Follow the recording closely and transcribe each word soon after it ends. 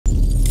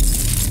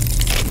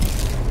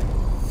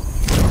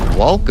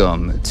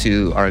Welcome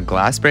to our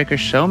Glassbreakers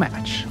show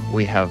match.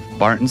 We have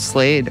Barton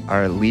Slade,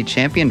 our lead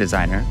champion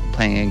designer,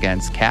 playing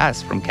against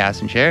Cas from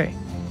CasAndChary.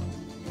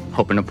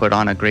 Hoping to put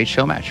on a great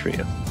show match for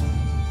you.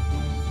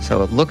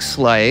 So it looks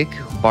like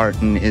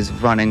Barton is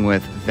running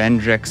with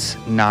Vendrix,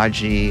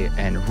 Naji,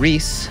 and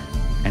Reese,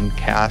 and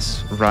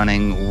Cas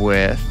running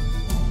with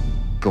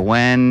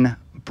Gwen,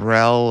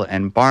 Brell,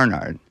 and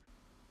Barnard.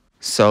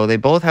 So they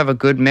both have a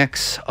good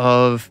mix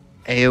of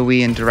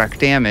AoE and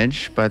direct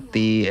damage, but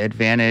the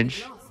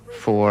advantage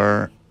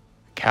for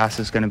Cas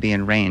is going to be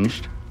in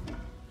ranged.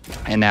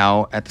 And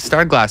now at the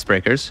start of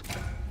Glassbreakers,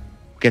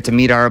 we get to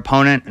meet our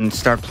opponent and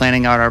start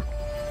planning out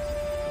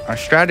our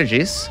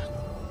strategies.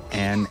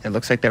 And it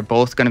looks like they're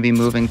both going to be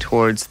moving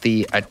towards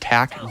the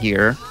attack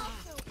gear.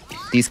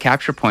 These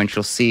capture points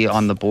you'll see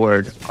on the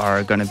board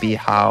are going to be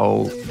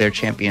how their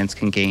champions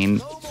can gain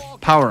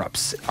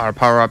power-ups. Our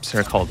power-ups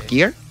are called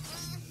gear.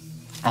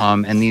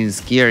 And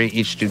these gear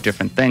each do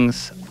different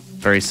things,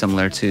 very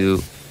similar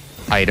to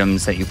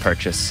items that you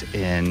purchase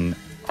in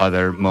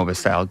other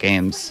MOBA-style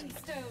games.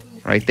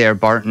 Right there,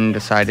 Barton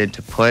decided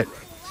to put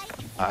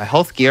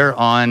health gear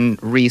on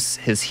Reese,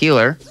 his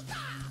healer.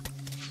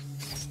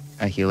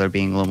 A healer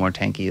being a little more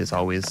tanky is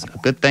always a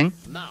good thing.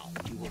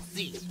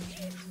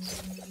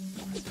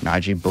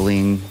 Naji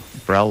bullying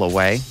Brell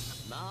away.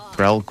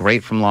 Brell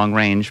great from long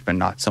range, but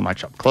not so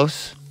much up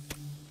close.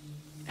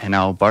 And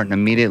now Barton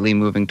immediately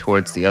moving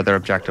towards the other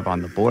objective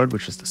on the board,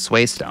 which is the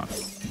Sway Stone.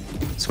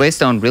 Sway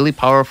Stone, really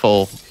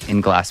powerful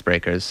in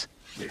Glassbreakers.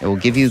 It will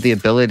give you the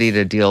ability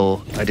to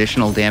deal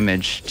additional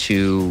damage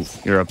to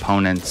your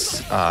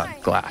opponent's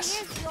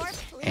glass.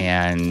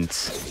 And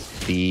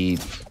the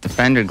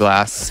Defender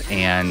Glass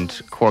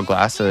and Core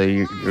Glass are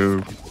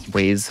your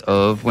ways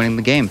of winning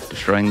the game.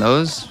 Destroying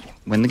those,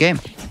 win the game.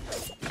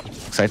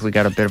 Looks like we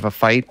got a bit of a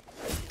fight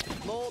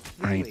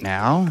right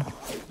now.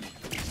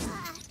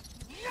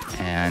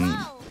 And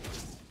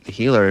the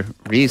healer,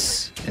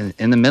 Reese,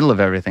 in the middle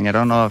of everything. I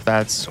don't know if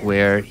that's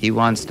where he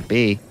wants to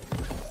be.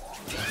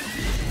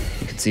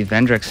 You can see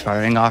Vendrix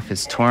firing off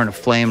his Torrent of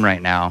Flame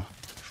right now.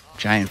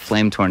 Giant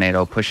flame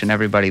tornado pushing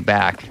everybody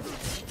back.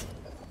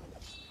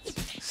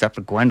 Except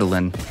for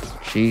Gwendolyn.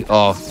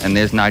 And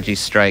there's Naji's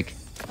strike.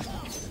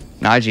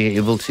 Naji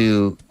able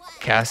to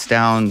cast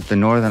down the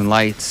Northern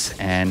Lights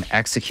and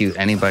execute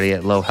anybody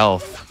at low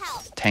health.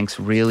 Tanks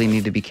really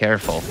need to be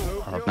careful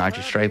of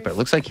Naji's strike, but it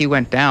looks like he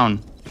went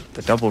down.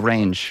 The double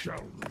range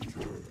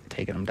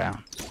taking him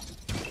down.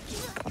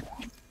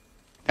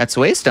 That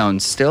Sway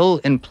Stone's still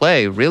in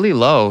play, really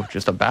low,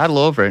 just a battle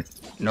over it.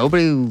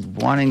 Nobody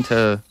wanting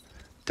to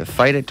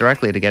fight it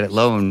directly to get it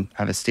low and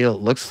have a steal.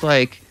 It looks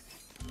like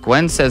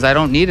Gwen says, I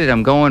don't need it,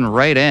 I'm going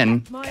right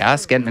in.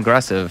 Cas getting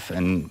aggressive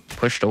and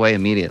pushed away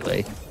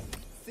immediately.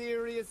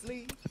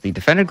 The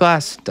Defender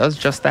Glass does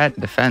just that,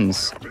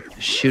 defends,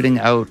 shooting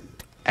out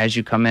as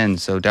you come in.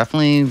 So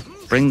definitely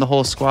bring the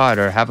whole squad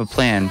or have a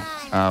plan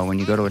when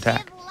you go to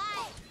attack.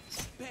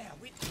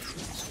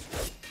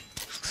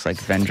 Looks like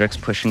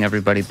Vendrix pushing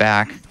everybody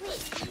back.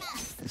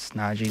 It's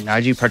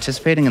Naji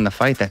participating in the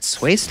fight. That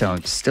Sway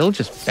Stone still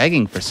just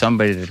begging for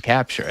somebody to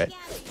capture it.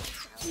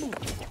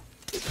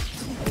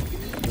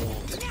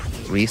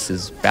 Reese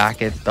is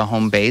back at the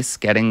home base,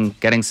 getting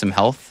some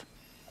health.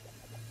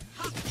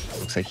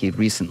 Looks like he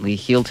recently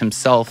healed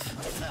himself.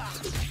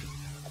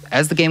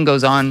 As the game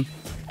goes on,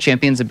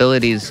 champions'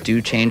 abilities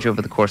do change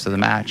over the course of the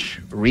match.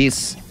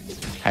 Reese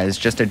has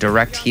just a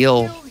direct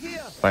heal,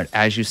 but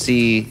as you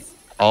see,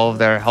 all of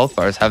their health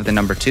bars have the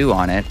number 2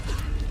 on it.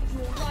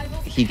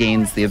 He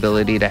gains the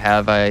ability to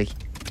have a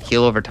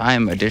heal over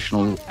time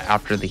additional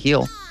after the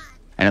heal.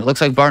 And it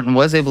looks like Barton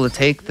was able to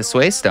take the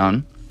Sway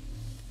Stone,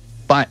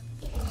 but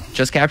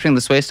just capturing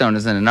the Sway Stone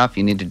isn't enough.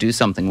 You need to do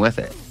something with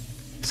it.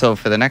 So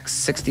for the next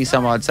 60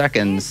 some odd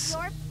seconds,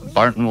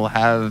 Barton will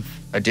have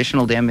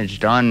additional damage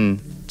done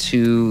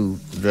to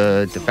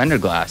the Defender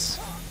Glass,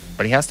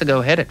 but he has to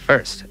go hit it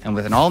first. And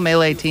with an all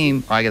melee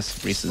team, well, I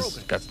guess Reese has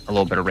got a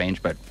little bit of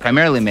range, but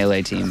primarily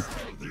melee team,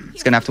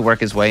 he's gonna have to work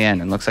his way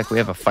in. And looks like we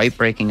have a fight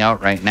breaking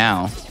out right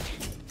now.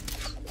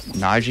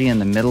 Naji in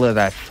the middle of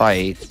that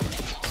fight,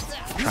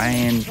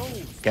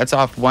 gets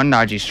off one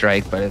Naji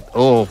strike, but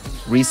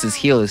Reese's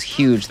heal is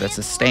huge. That's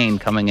a stain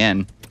coming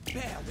in,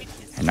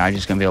 and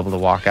Naji's gonna be able to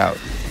walk out.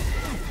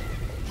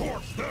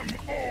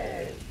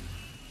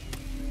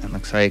 And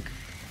looks like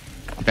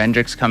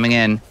Vendrix coming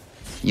in.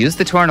 Used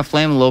the Torrent of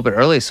Flame a little bit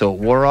early, so it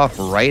wore off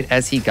right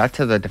as he got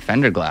to the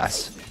Defender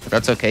Glass. But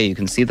that's okay. You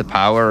can see the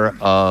power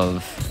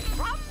of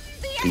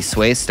the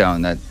Sway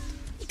Stone. That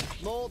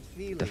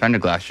Defender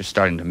Glass just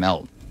starting to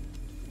melt.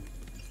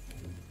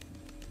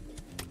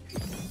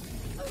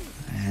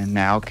 And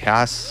now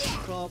Cas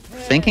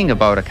thinking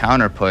about a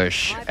counter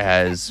push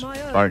as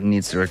Barton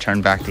needs to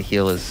return back to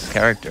heal his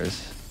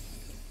characters.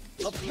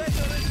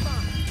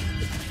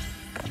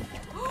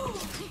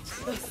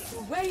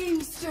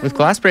 With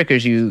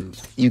Glassbreakers,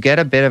 you get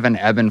a bit of an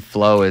ebb and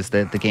flow as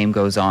the game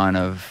goes on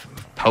of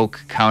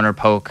poke, counter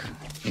poke,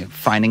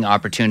 finding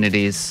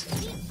opportunities.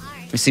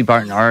 We see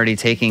Barton already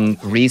taking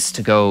Reese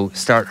to go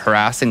start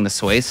harassing the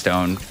Sway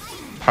Stone.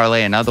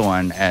 parlay another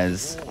one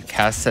as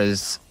Cass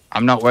says,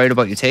 I'm not worried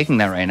about you taking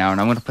that right now, and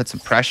I'm going to put some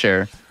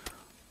pressure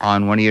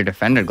on one of your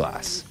defender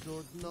glass.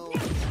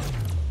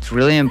 It's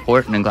really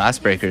important in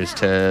Glassbreakers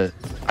to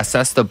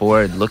assess the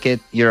board, look at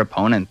your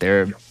opponent.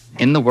 They're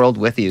in the world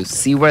with you,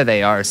 see where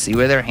they are, see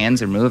where their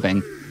hands are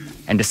moving,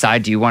 and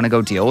decide, do you want to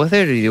go deal with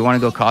it, or do you want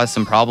to go cause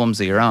some problems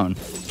of your own?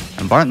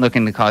 And Barton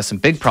looking to cause some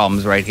big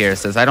problems right here.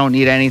 Says, I don't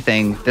need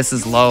anything. This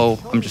is low.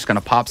 I'm just going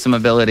to pop some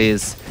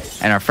abilities,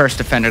 and our first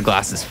defender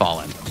glass is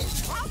fallen.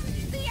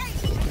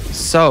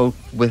 So,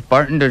 with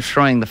Barton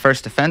destroying the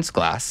first defense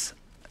glass,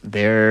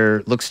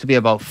 there looks to be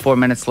about 4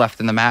 minutes left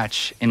in the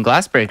match. In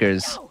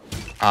Glassbreakers,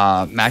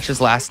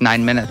 matches last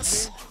 9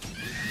 minutes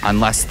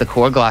unless the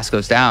core glass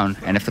goes down.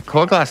 And if the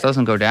core glass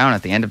doesn't go down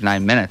at the end of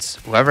 9 minutes,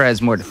 whoever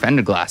has more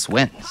defender glass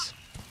wins.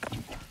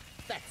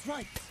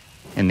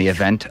 In the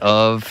event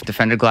of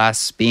defender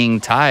glass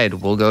being tied,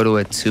 we'll go to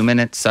a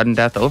 2-minute sudden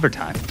death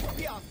overtime.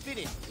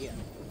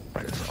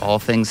 But if all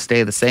things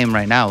stay the same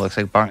right now, looks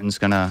like Barton's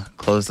gonna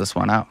close this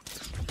one out.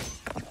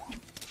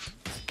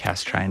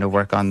 Cass trying to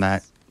work on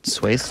that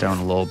sway stone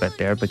a little bit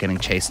there, but getting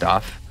chased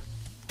off.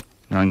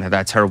 Knowing that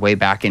that's her way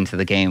back into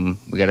the game.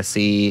 We got to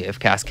see if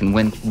Cass can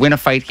win a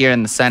fight here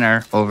in the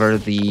center over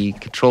the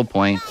control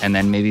point, and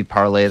then maybe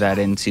parlay that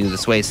into the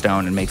sway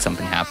stone and make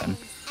something happen.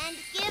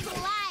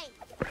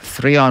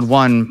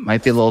 3-on-1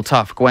 might be a little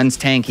tough. Gwen's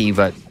tanky,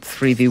 but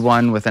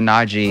 3v1 with a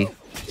Naji.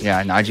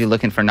 Yeah, Naji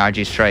looking for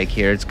Naji's strike.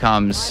 Here it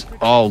comes.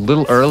 Oh, a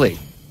little early.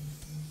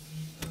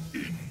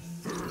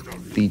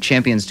 The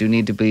champions do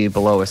need to be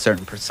below a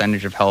certain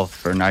percentage of health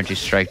for Naji's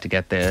strike to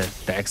get the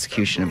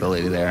execution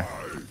ability there.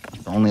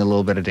 Only a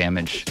little bit of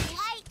damage.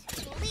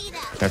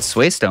 That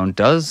sway stone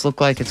does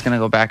look like it's going to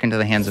go back into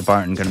the hands of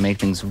Barton. Going to make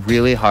things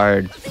really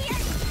hard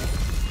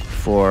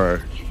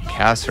for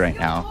Cass right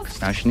now.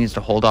 Because now she needs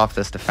to hold off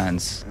this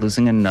defense.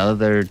 Losing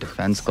another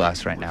defense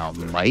glass right now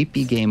might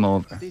be game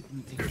over.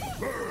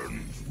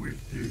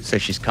 So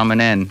she's coming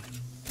in.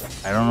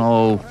 I don't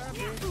know.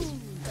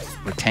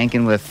 We're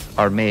tanking with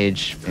our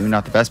mage. Maybe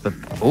not the best, but...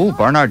 Oh,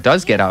 Barnard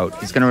does get out.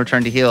 He's going to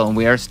return to heal, and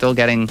we are still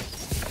getting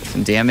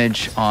some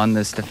damage on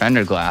this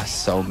defender glass.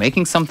 So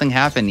making something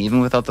happen even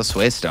without the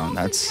sway stone.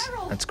 That's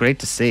great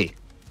to see.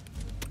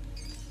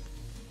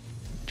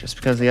 Just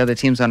because the other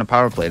team's on a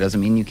power play doesn't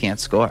mean you can't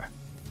score.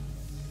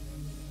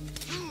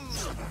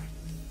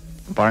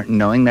 Barton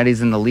knowing that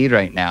he's in the lead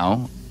right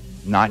now,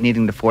 not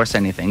needing to force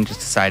anything, just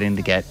deciding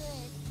to get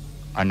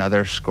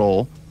another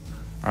scroll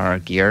or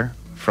gear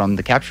from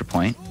the capture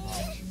point.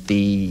 The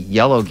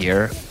yellow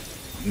gear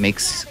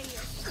makes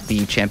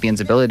the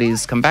champion's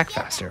abilities come back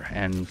faster,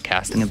 and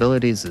casting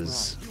abilities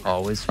is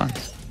always fun.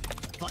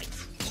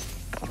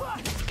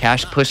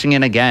 Cash pushing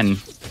in again.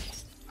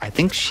 I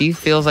think she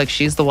feels like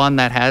she's the one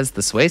that has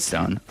the sway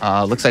stone.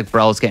 Looks like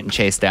Brell's getting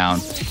chased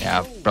down.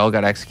 Yeah, Brell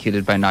got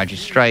executed by Naji's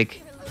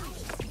strike.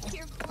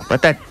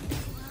 But that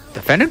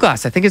defender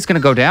glass, I think it's going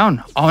to go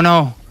down. Oh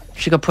no,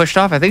 she got pushed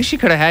off. I think she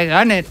could have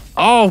gotten it.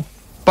 Oh,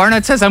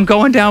 Barnett says, I'm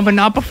going down, but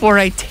not before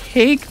I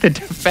take the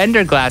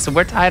defender glass. And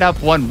we're tied up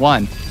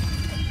 1-1.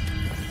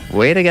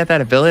 Way to get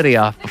that ability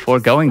off before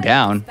going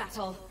down.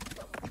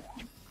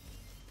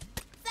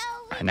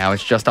 And now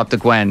it's just up to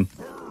Gwen.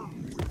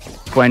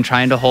 Gwen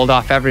trying to hold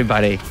off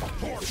everybody.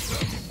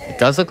 It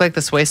does look like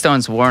the sway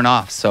stone's worn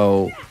off,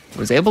 so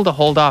was able to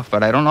hold off,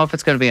 but I don't know if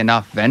it's going to be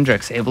enough.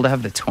 Vendrick's able to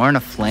have the Torrent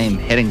of Flame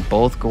hitting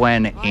both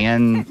Gwen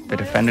and the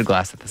defender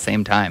glass at the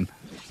same time.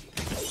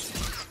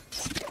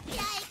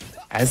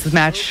 As the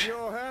match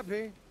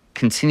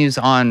continues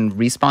on,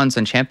 respawns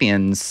on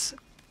champions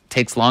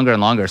takes longer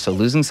and longer, so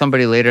losing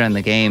somebody later in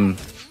the game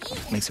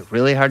makes it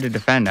really hard to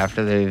defend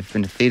after they've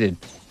been defeated.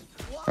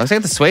 Looks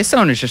like the sway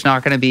stone is just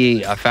not going to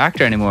be a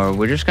factor anymore.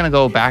 We're just going to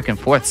go back and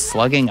forth,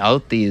 slugging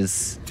out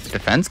these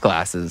defense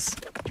glasses.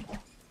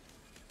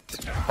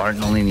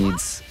 Barton only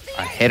needs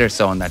a hit or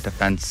so on that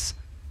defense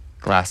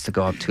glass to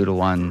go up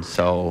 2-1,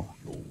 so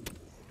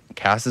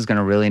Cass is going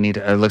to really need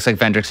to... It looks like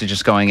Vendrick's is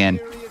just going in.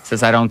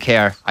 Says, I don't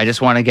care. I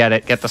just want to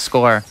get the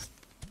score.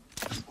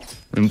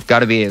 We've got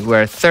to be...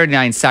 We're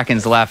 39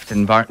 seconds left,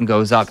 and Barton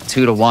goes up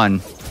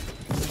 2-1.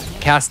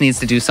 Cass needs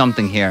to do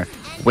something here.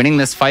 Winning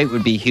this fight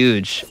would be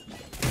huge.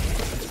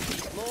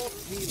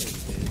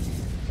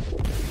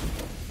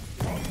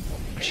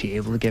 Is she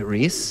able to get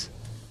Reese?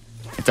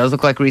 It does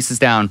look like Reese is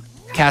down.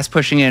 Cass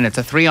pushing in. It's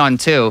a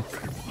 3-on-2.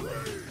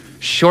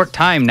 Short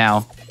time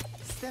now.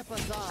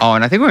 Oh,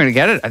 and I think we're going to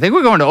get it. I think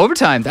we're going to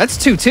overtime. That's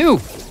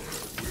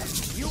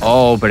 2-2.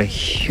 Oh, but a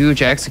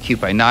huge execute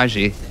by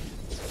Naji.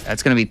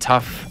 That's going to be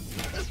tough.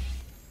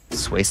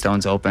 Sway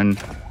stone's open.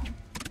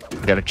 We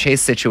got a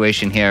chase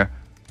situation here.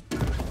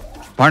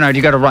 Barnard,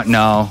 you got to run.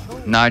 No.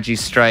 Naji's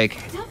strike.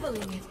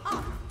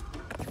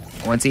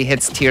 Once he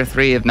hits tier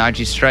 3 of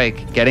Naji's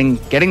strike, getting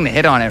the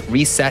hit on it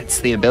resets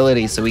the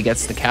ability, so he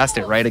gets to cast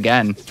it right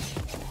again.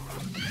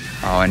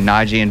 Oh, and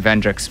Naji and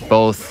Vendrick's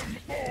both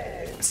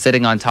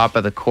sitting on top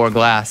of the core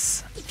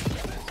glass.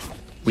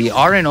 We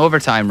are in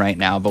overtime right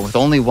now, but with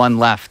only one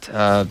left,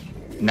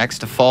 next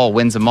to fall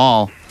wins them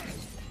all.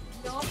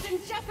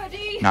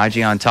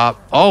 Naji on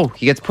top. Oh,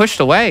 he gets pushed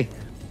away.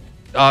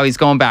 Oh, he's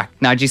going back.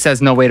 Naji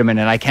says, no, wait a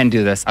minute. I can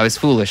do this. I was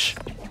foolish.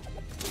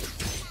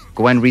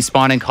 Gwen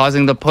respawning,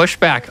 causing the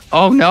pushback.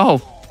 Oh,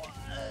 no.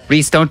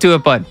 Reese, don't do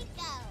it, bud.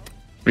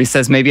 Reese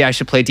says, maybe I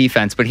should play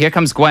defense. But here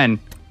comes Gwen.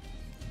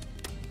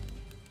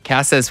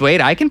 Cass says, wait,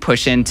 I can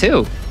push in,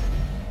 too.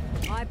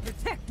 I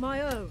protect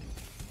my own.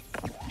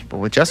 But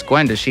with just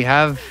Gwen, does she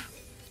have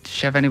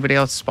anybody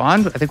else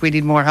spawned? I think we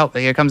need more help.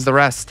 Here comes the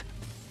rest.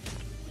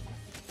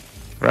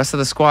 The rest of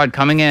the squad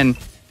coming in.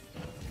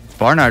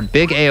 Barnard,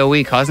 big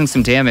AoE, causing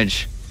some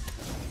damage.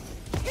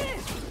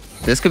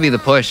 This could be the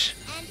push.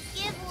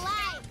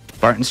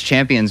 Barton's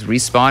champions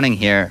respawning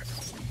here.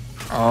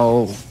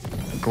 Oh,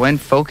 Gwen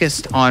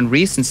focused on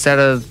Reese instead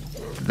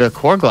of the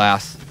core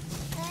glass.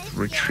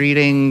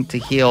 Retreating to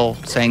heal,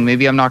 saying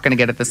maybe I'm not going to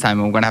get it this time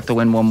and we're going to have to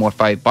win one more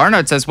fight.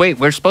 Barnard says, wait,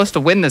 we're supposed to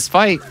win this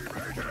fight.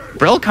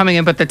 Brill coming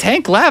in, but the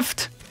tank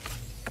left.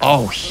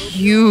 Oh,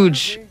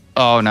 huge.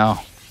 Oh, no.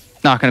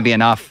 Not going to be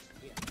enough.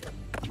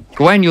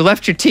 Gwen, you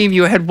left your team.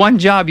 You had one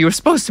job. You were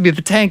supposed to be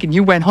the tank and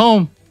you went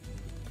home.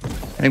 I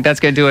think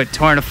that's going to do it.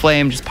 Torrent of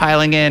Flame just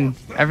piling in.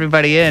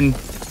 Everybody in.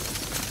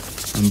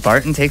 And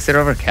Barton takes it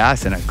over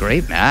Cass in a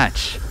great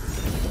match.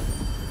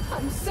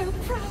 I'm so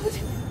proud.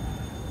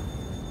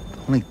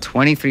 Only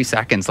 23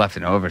 seconds left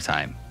in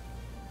overtime.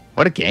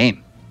 What a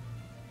game.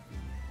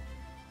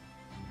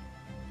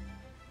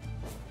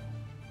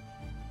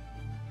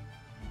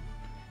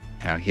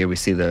 Now here we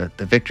see the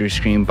victory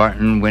screen.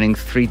 Barton winning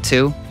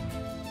 3-2.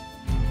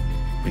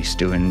 Reese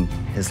doing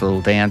his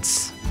little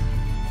dance.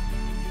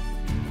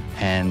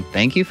 And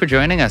thank you for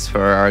joining us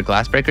for our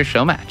Glassbreakers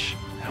show match.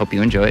 I hope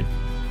you enjoyed.